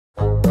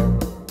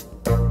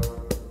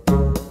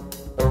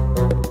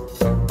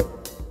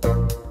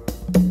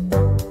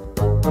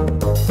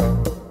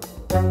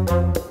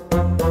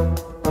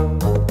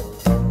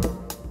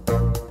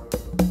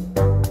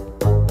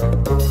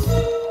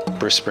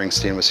Bruce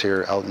Springsteen was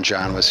here, Elton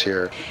John was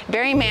here.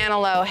 Barry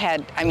Manilow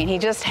had, he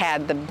just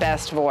had the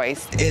best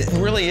voice. It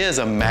really is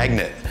a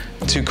magnet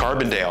to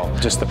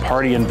Carbondale. Just the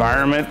party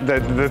environment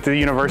that the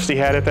university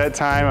had at that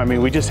time.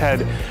 We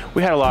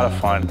had a lot of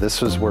fun.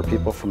 This was where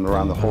people from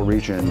around the whole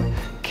region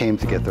came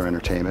to get their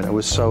entertainment. It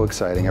was so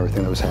exciting,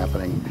 everything that was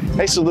happening.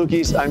 Hey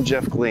Salukis, I'm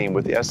Jeff Gleam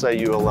with the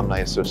SIU Alumni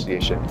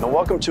Association, and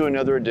welcome to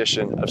another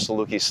edition of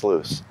Saluki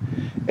Sleuths.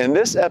 In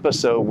this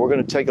episode, we're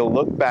going to take a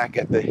look back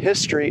at the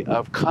history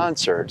of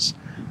concerts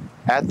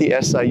at the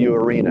SIU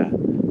Arena,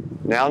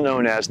 now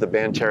known as the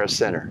Banterra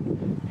Center.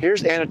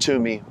 Here's Anna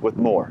Toomey with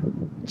more.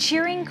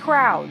 Cheering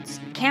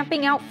crowds,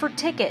 camping out for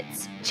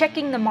tickets,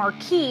 checking the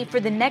marquee for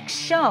the next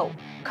show.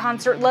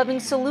 Concert-loving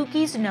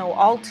Salukis know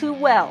all too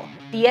well.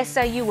 The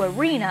SIU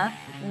Arena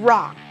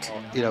rocked.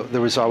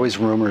 There was always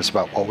rumors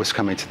about what was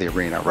coming to the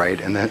arena,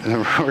 right? And then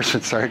the rumors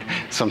would start.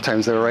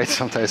 Sometimes they were right,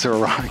 sometimes they were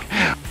wrong.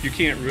 You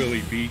can't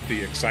really beat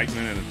the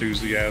excitement and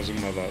enthusiasm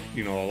of a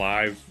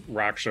live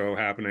rock show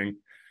happening.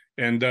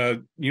 And,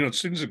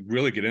 students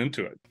really get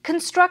into it.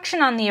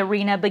 Construction on the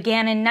arena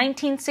began in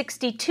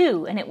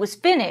 1962, and it was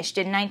finished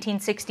in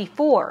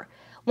 1964.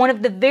 One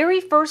of the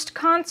very first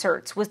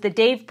concerts was the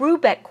Dave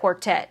Brubeck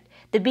Quartet,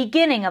 the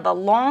beginning of a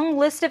long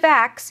list of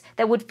acts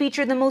that would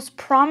feature the most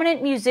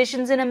prominent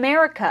musicians in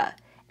America: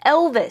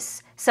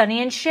 Elvis,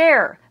 Sonny and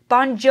Cher,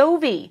 Bon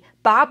Jovi,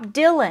 Bob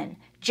Dylan,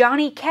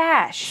 Johnny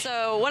Cash.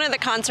 So one of the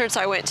concerts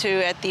I went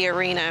to at the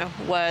arena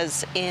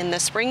was in the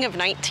spring of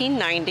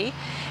 1990.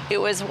 It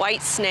was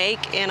White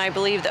Snake, and I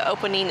believe the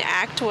opening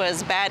act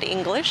was Bad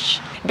English.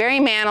 Barry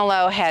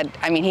Manilow had,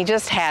 he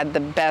just had the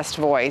best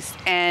voice,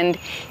 and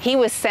he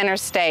was center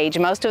stage.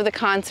 Most of the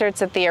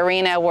concerts at the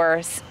arena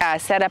were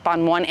set up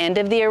on one end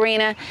of the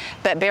arena,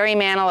 but Barry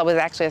Manilow was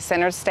actually a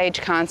center stage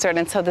concert,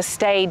 and so the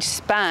stage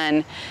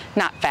spun,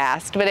 not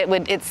fast, but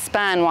it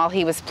spun while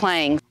he was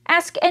playing.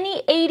 Ask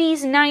any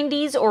 80s,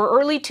 90s, or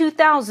early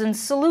 2000s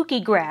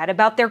Saluki grad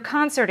about their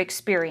concert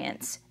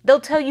experience. They'll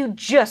tell you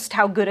just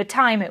how good a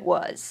time it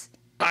was.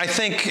 I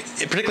think,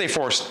 particularly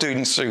for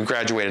students who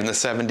graduated in the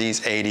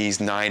 70s, 80s,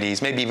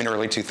 90s, maybe even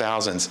early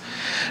 2000s,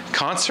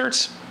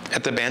 concerts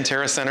at the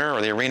Banterra Center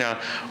or the arena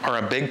are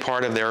a big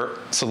part of their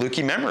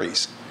Saluki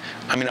memories.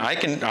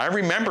 I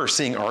remember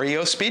seeing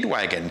REO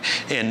Speedwagon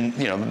in,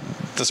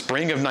 the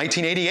spring of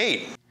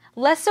 1988.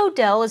 Les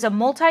Odell is a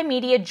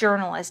multimedia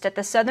journalist at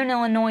the Southern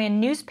Illinoisan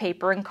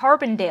newspaper in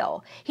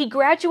Carbondale. He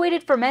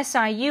graduated from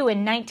SIU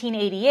in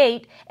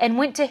 1988 and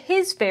went to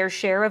his fair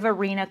share of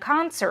arena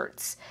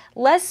concerts.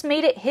 Les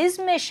made it his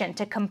mission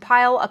to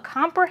compile a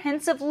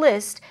comprehensive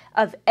list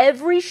of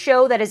every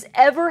show that has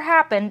ever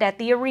happened at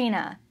the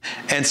arena.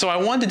 And so I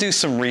wanted to do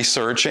some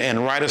research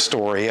and write a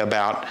story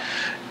about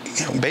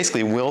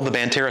basically, will the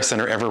Banterra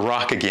Center ever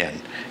rock again?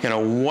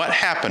 What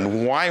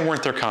happened? Why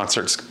weren't there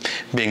concerts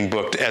being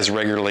booked as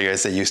regularly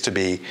as they used to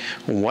be?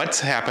 What's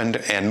happened,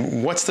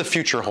 and what's the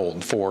future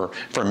hold for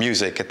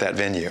music at that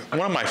venue?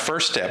 One of my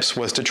first steps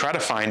was to try to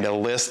find a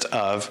list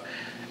of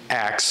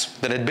acts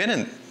that had been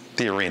in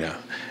the arena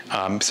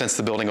since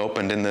the building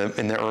opened in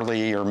the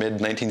early or mid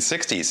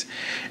 1960s,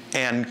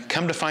 and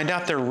come to find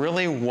out there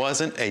really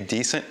wasn't a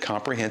decent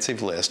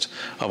comprehensive list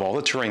of all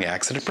the touring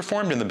acts that had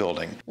performed in the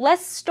building.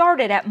 Les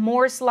started at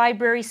Morris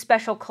Library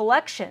Special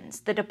Collections,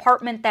 the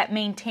department that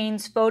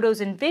maintains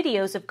photos and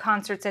videos of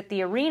concerts at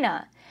the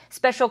arena.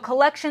 Special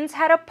Collections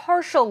had a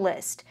partial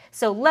list,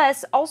 so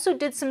Les also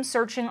did some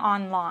searching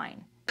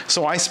online.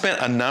 So I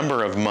spent a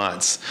number of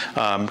months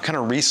kind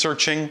of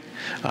researching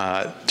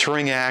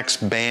touring acts,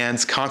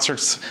 bands,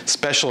 concerts,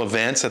 special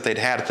events that they'd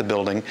had at the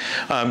building,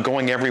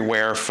 going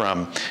everywhere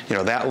from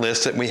that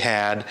list that we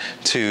had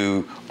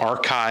to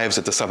archives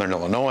at the Southern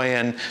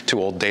Illinoisan, to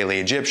old Daily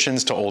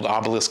Egyptians, to old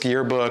Obelisk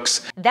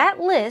yearbooks. That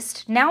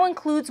list now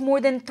includes more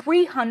than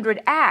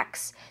 300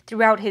 acts.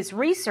 Throughout his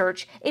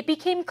research, it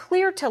became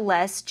clear to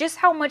Les just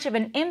how much of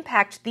an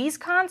impact these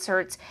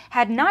concerts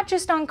had not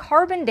just on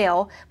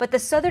Carbondale, but the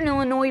Southern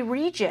Illinois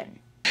region.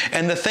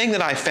 And the thing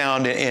that I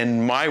found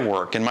in my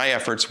work, in my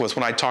efforts, was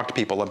when I talked to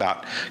people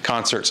about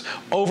concerts,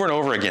 over and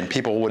over again,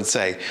 people would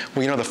say,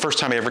 well, the first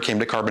time I ever came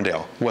to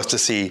Carbondale was to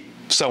see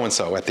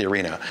so-and-so at the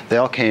arena. They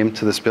all came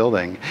to this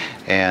building,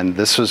 and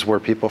this was where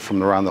people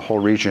from around the whole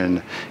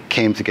region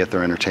came to get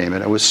their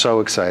entertainment. It was so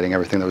exciting,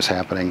 everything that was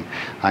happening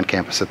on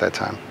campus at that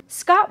time.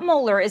 Scott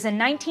Moeller is a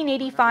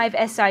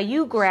 1985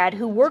 SIU grad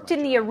who worked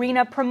in the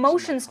arena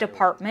promotions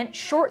department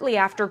shortly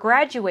after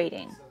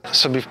graduating.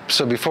 So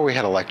before we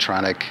had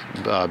electronic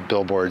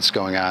billboards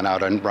going on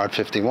out on Route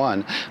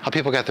 51, how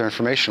people got their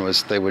information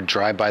was they would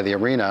drive by the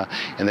arena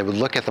and they would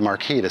look at the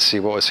marquee to see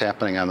what was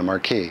happening on the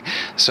marquee.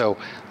 So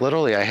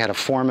literally I had a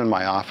form in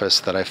my office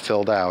that I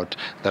filled out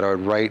that I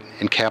would write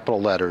in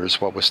capital letters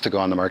what was to go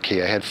on the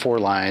marquee. I had 4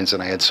 lines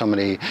and I had so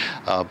many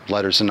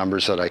letters and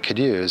numbers that I could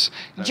use.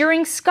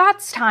 During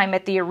Scott's time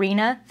at the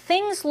arena,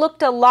 things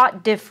looked a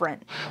lot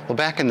different. Well,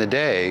 back in the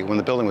day when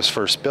the building was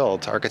first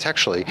built,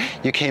 architecturally,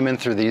 you came in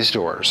through these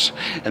doors.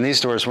 And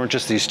these doors weren't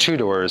just these 2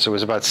 doors, it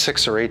was about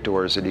 6 or 8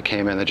 doors that you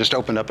came in that just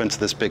opened up into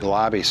this big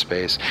lobby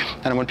space.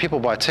 And when people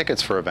bought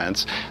tickets for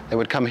events, they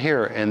would come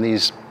here, and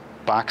these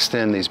boxed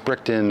in, these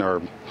bricked in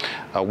or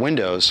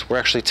windows were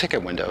actually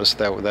ticket windows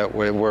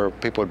where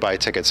people would buy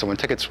tickets. So when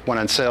tickets went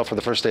on sale for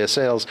the first day of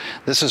sales,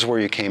 this is where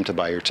you came to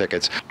buy your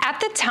tickets. At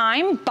the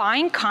time,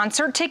 buying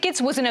concert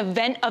tickets was an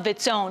event of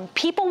its own.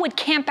 People would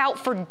camp out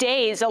for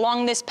days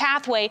along this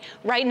pathway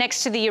right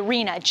next to the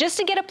arena just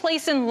to get a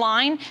place in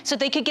line so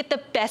they could get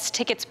the best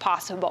tickets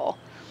possible.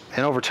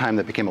 And over time,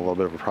 that became a little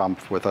bit of a problem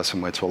with us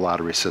and went to a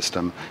lottery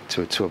system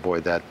to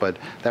avoid that. But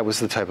that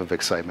was the type of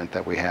excitement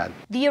that we had.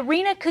 The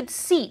arena could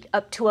seat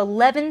up to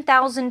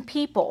 11,000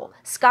 people.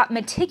 Scott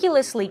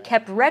meticulously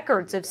kept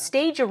records of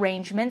stage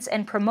arrangements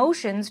and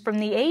promotions from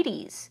the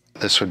 80s.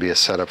 This would be a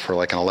setup for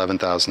like an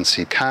 11,000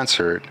 seat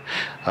concert,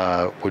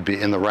 would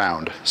be in the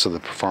round. So the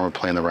performer would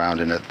play in the round,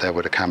 and that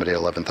would accommodate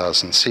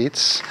 11,000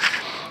 seats.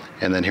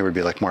 And then here would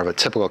be like more of a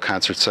typical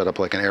concert setup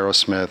like an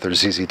Aerosmith or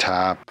ZZ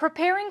Top.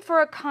 Preparing for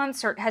a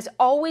concert has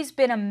always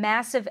been a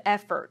massive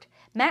effort.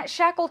 Matt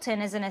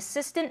Shackleton is an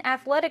assistant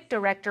athletic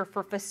director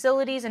for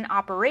facilities and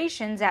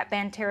operations at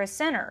Banterra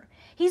Center.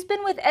 He's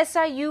been with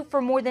SIU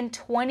for more than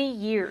 20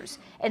 years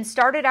and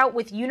started out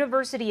with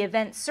University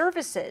Event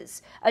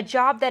Services, a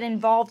job that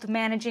involved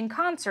managing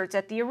concerts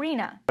at the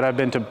arena. But I've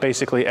been to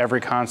basically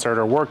every concert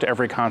or worked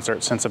every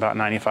concert since about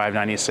 95,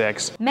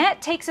 96.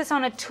 Matt takes us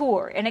on a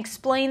tour and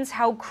explains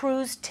how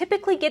crews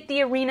typically get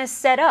the arena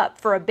set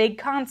up for a big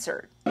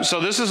concert.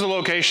 So this is a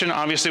location,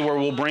 obviously, where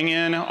we'll bring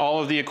in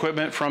all of the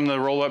equipment from the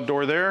roll-up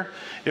door there.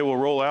 It will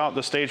roll out.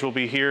 The stage will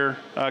be here,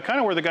 kind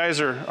of where the guys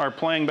are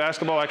playing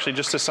basketball, actually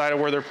just the side of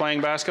where they're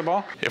playing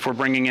basketball. If we're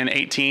bringing in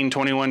 18,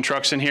 21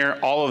 trucks in here,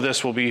 all of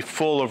this will be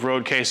full of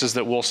road cases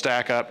that we'll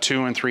stack up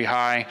 2 and 3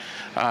 high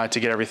to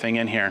get everything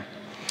in here.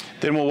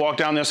 Then we'll walk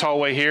down this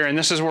hallway here, and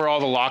this is where all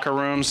the locker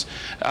rooms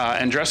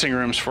and dressing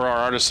rooms for our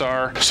artists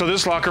are. So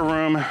this locker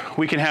room,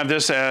 we can have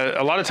this,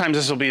 a lot of times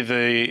this will be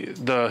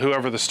the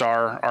whoever the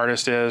star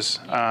artist is,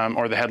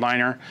 or the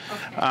headliner.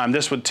 Okay.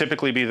 This would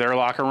typically be their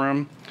locker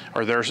room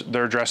or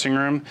their dressing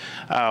room.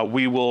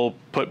 We will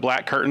put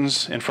black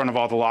curtains in front of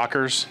all the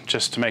lockers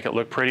just to make it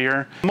look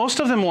prettier.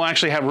 Most of them will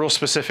actually have real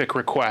specific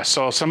requests.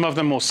 So some of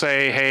them will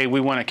say, hey, we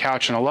want a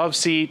couch and a love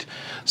seat.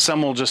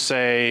 Some will just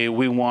say,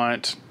 we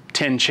want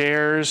 10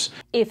 chairs.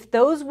 If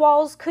those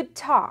walls could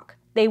talk,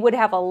 they would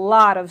have a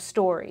lot of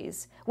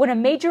stories. When a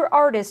major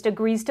artist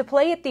agrees to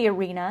play at the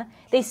arena,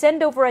 they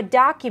send over a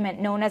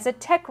document known as a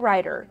tech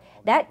writer.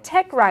 That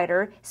tech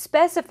writer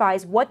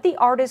specifies what the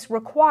artist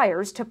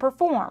requires to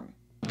perform.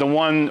 The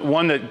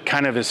one that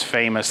kind of is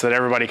famous, that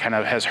everybody kind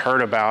of has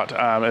heard about,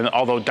 and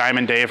although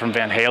Diamond Dave from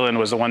Van Halen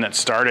was the one that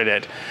started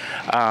it,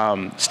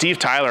 Steve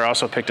Tyler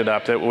also picked it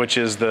up, which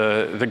is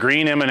the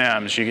green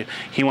M&Ms.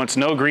 He wants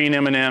no green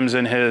M&Ms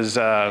in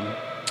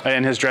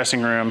his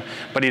dressing room,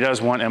 but he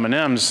does want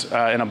M&Ms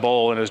in a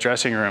bowl in his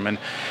dressing room.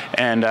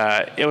 And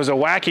it was a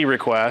wacky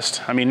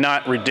request. I mean,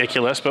 not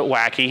ridiculous, but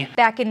wacky.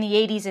 Back in the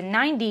 80s and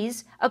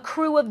 90s, a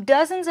crew of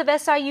dozens of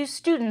SIU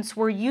students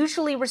were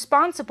usually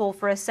responsible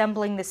for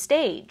assembling the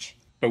stage.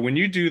 But when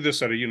you do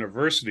this at a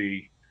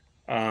university,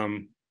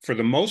 for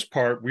the most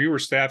part, we were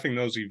staffing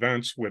those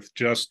events with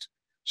just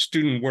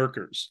student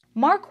workers.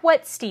 Mark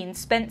Wetstein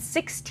spent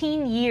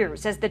 16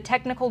 years as the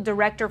technical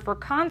director for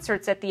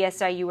concerts at the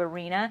SIU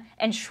Arena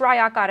and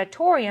Shryock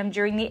Auditorium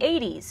during the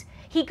 80s.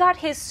 He got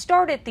his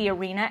start at the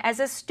arena as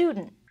a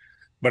student.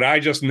 But I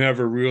just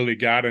never really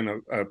got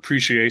an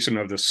appreciation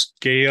of the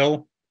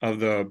scale of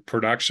the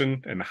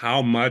production and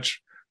how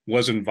much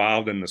was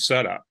involved in the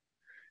setup.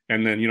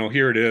 And then,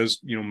 here it is,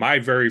 my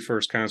very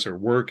first concert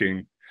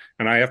working,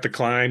 and I have to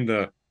climb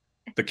the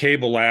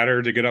cable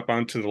ladder to get up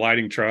onto the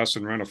lighting truss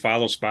and run a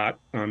follow spot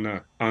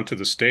onto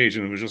the stage.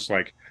 And it was just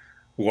like,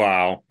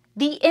 wow.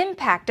 The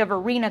impact of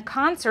arena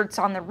concerts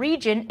on the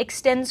region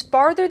extends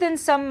farther than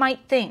some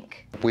might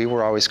think. We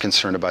were always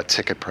concerned about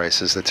ticket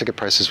prices. The ticket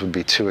prices would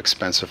be too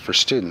expensive for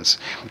students.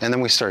 And then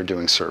we started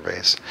doing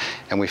surveys.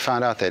 And we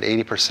found out that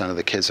 80% of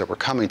the kids that were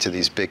coming to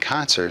these big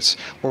concerts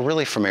were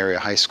really from area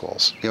high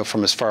schools,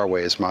 from as far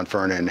away as Mount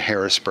Vernon,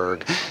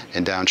 Harrisburg,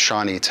 and down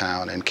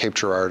Shawneetown, and Cape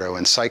Girardeau,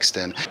 and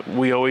Sykeston.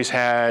 We always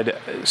had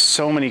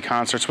so many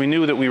concerts. We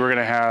knew that we were going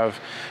to have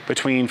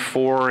between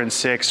 4 and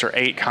 6 or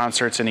 8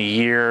 concerts in a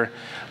year.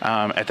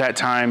 At that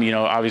time,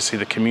 obviously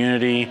the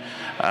community,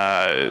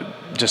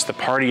 just the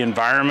party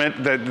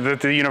environment that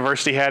the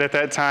university had at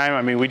that time.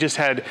 I mean, we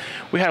had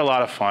a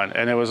lot of fun,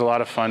 and it was a lot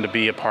of fun to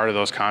be a part of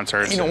those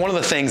concerts. One of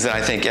the things that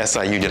I think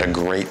SIU did a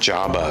great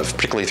job of,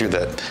 particularly through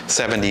the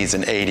 70s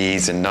and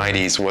 80s and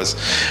 90s, was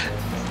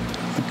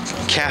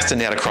cast a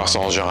net across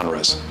all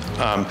genres.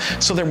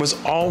 So there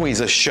was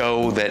always a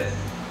show that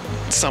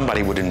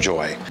somebody would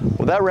enjoy.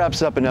 Well, that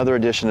wraps up another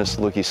edition of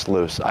Saluki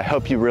Sleuths. I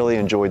hope you really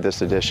enjoyed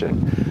this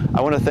edition.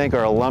 I want to thank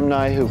our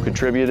alumni who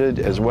contributed,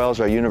 as well as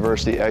our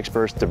university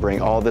experts, to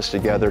bring all this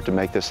together to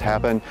make this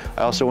happen.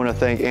 I also want to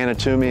thank Anna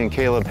Toomey and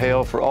Caleb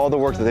Hale for all the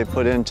work that they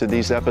put into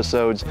these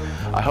episodes.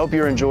 I hope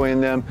you're enjoying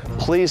them.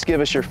 Please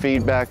give us your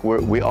feedback.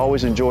 We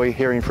always enjoy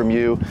hearing from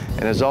you.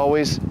 And as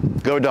always,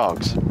 go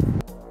Dogs.